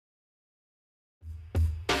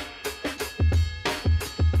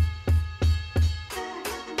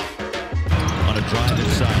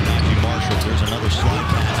Another slide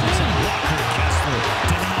pass. Walker Kessler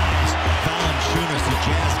denies. Valanciunas, the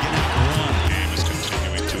Jazz get out and run. The game is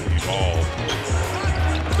continuing to evolve.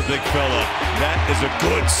 The big fella, that is a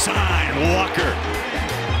good sign. Walker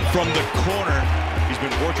from the corner. He's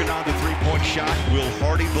been working on the three-point shot. Will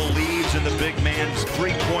Hardy believes in the big man's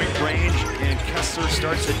three-point range, and Kessler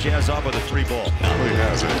starts the Jazz off with a three ball. He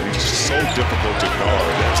has it. He's so difficult to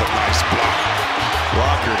guard. That's a nice block.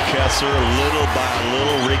 Walker Kessler, little by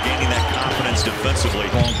little, regaining that confidence defensively.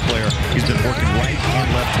 Long player. He's been working right and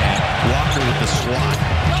left hand. Walker with the swat.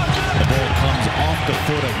 The ball comes off the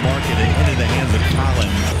foot of Market and into the hands of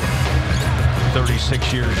Collins.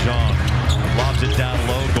 36 years young. Lobs it down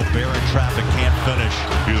low. Gobert in traffic, can't finish.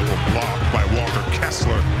 Beautiful block by Walker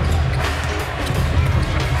Kessler.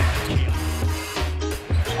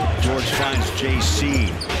 George finds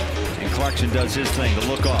JC. And Clarkson does his thing. The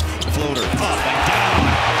look off. Floater. Up and down.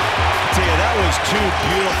 I tell you, that was two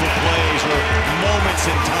beautiful plays, or moments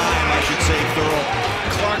in time, I should say, thorough.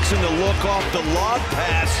 Clarkson, the look off, the lob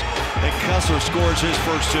pass, and Kessler scores his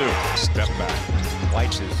first two. Step back.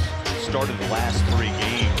 White's has started the last 3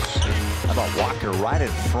 games. How about Walker right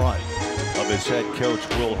in front of his head coach,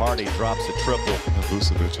 Will Hardy, drops a triple.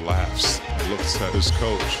 Vucevic laughs and looks at his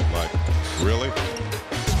coach like, really?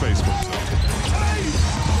 Space for himself.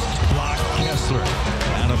 Block Kessler.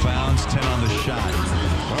 Out of bounds, 10 on the shot.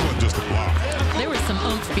 That wasn't just a block. There was some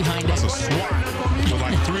oomph behind it. It's a swat with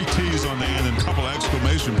like 3 T's on the end and a couple of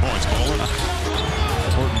exclamation points, Bowler.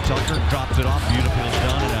 Horton Tucker dropped it off. Beautiful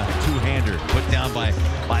done, and a two-hander put down by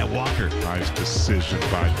Walker. Nice decision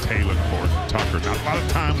by Taylor Horton Tucker. Not a lot of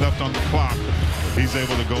time left on the clock. He's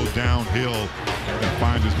able to go downhill and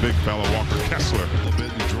find his big fella, Walker Kessler. A little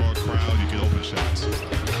bit and draw a crowd, you get open shots.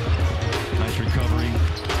 Nice recovery.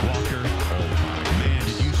 Walker. Oh, man,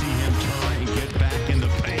 did you see him turn and get back in the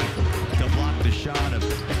paint to block the shot of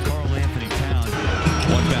Karl Anthony Towns?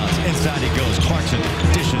 One bounce. Inside he goes. Clarkson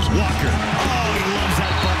dishes. Walker. Oh, he loves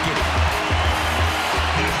that bucket.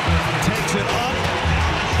 Takes it up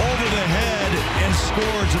over the head and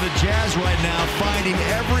scores. And the Jazz right now finding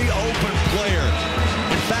every open player.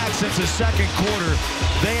 In fact, since the second quarter,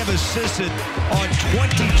 they have assisted on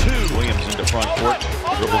 22. Williams into front court.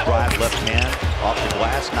 Dribble drive, left hand, off the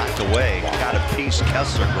glass, knocked away. Got a piece.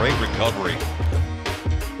 Kessler, great recovery.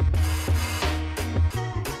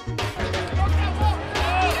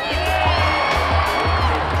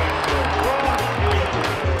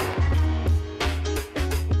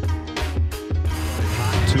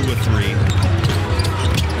 Two or three.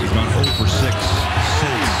 He's gone 0 for 6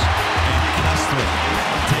 since. And Kessler,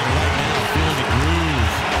 I'll tell you right now, feeling the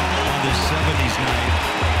groove on this 70s night.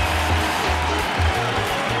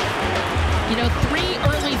 You know, 3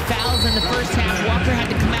 early fouls in the first half. Walker had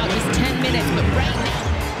to come out just 10 minutes, but right now.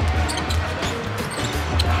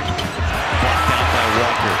 Blocked out by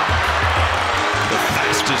Walker. The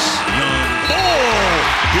fastest young. Oh!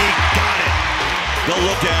 He got it. Go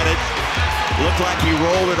look at it. Looked like he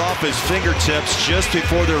rolled it off his fingertips just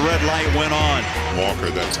before the red light went on.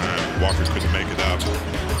 Walker that time. Walker couldn't make it out.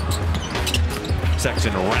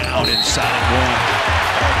 Sexton around inside one.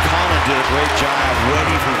 Collin did a great job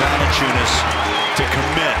waiting for Valanciunas to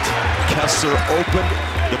commit. Kessler opened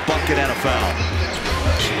the bucket and a foul.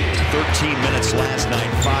 13 minutes last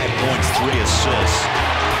night, 5 points, 3 assists.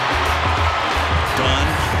 Dunn,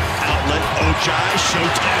 outlet, Ojai,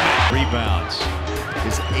 showtime it. Rebounds,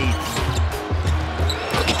 his 8th.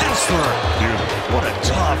 Kessler, what a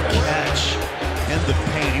tough catch. In the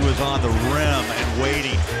paint, he was on the rim and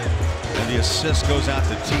waiting. And the assist goes out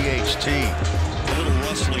to THT. A little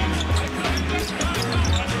rustling.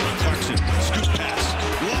 Clarkson, scoop pass.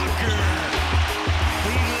 Walker.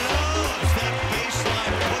 He loves that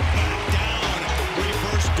baseline put back down.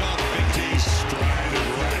 Reverse dunk. Big T Strided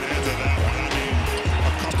right into that one. I mean,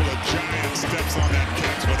 a couple of giant steps on that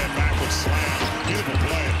catch with that backward slam. Beautiful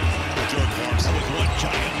play by George Clarkson. with one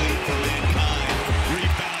giant lead for mankind.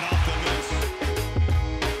 Rebound off the miss.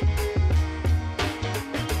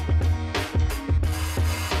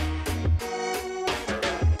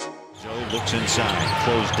 Joe looks inside,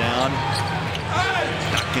 closed down.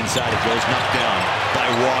 Knocked inside, it goes, knocked down by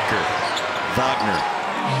Walker. Wagner.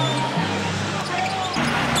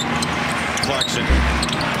 Clarkson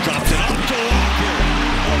dropped it up to Walker.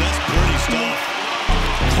 Oh, that's pretty stuff.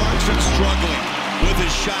 Clarkson struggling with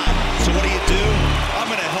his shot. So what do? I'm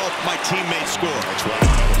going to help my teammate score. That's right.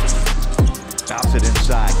 Bounce it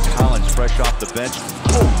inside. Collins fresh off the bench.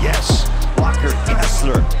 Oh, yes. Walker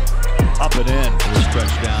Kessler. Up and in. We're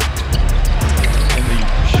stretched out. In the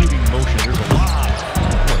shooting motion, there's a lot.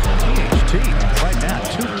 THT right now,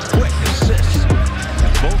 2 quick assists.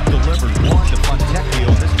 And both delivered. One to Fontecchio,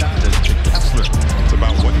 this time to Kessler.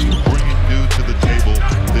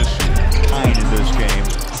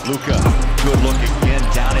 Luka. Good look again,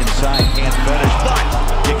 down inside, can't finish, but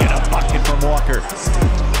you get a bucket from Walker.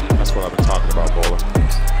 That's what I've been talking about, Bowler.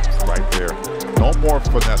 Right there. No more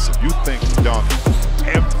finesse. You think dunk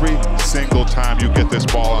every single time you get this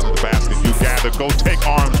ball under the basket. You gather, go take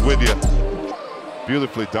arms with you.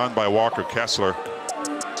 Beautifully done by Walker Kessler.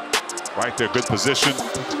 Right there, good position.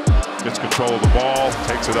 Gets control of the ball,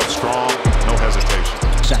 takes it up strong, no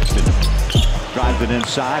hesitation. Sexton drives it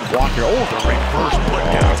inside. Walker, the reverse put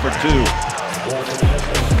down for two.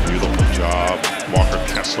 Beautiful job. Walker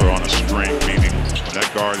Kessler on a string, meaning when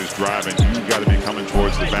that guard is driving, you got to be coming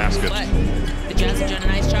towards the basket. But the Jazz have done a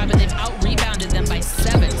nice job, and they've out-rebounded them by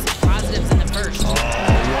 7. Some positives in the first.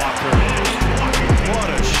 Walker, what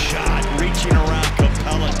a shot. Reaching around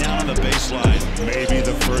Capella down on the baseline. Maybe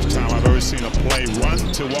the first time I've ever seen a play run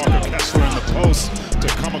to Walker Kessler in the post to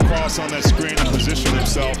come across on that screen and position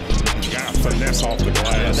himself. Got finesse off the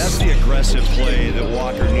glass. Yeah, that's the aggressive play that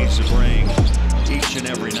Walker needs to bring each and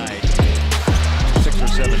every night. 6 or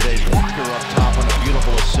 7 days. Walker up top on a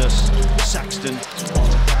beautiful assist. Sexton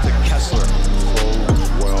to Kessler. So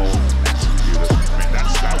well executed. I mean,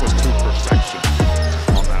 that was true perfection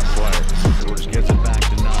on that play. George gets it back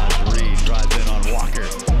to Nas Reed. Drives in on Walker.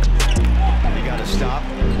 He got to stop.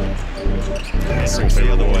 Let's see if they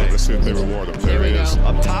The other way. Let's see if they reward him. There he is.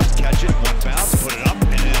 Up top, catch it, one bounce, put it up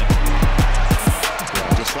and in.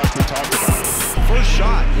 Yeah, just like we talked about. First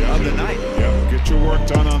shot of the night. Yeah, get your work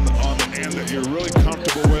done on the end that you're really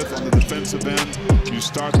comfortable with on the defensive end. You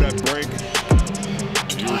start that break,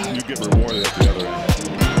 you get rewarded at the other end.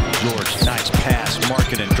 George, nice pass,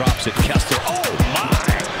 Markkanen drops it. Kessler, oh my!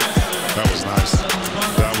 That was nice.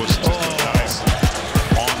 That was just a nice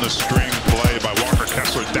on the string play by Walker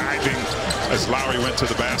Kessler, diving as Lowry went to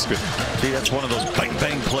the basket. See, that's one of those bang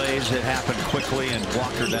bang plays that happened quickly, and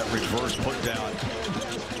Walker that reverse put down.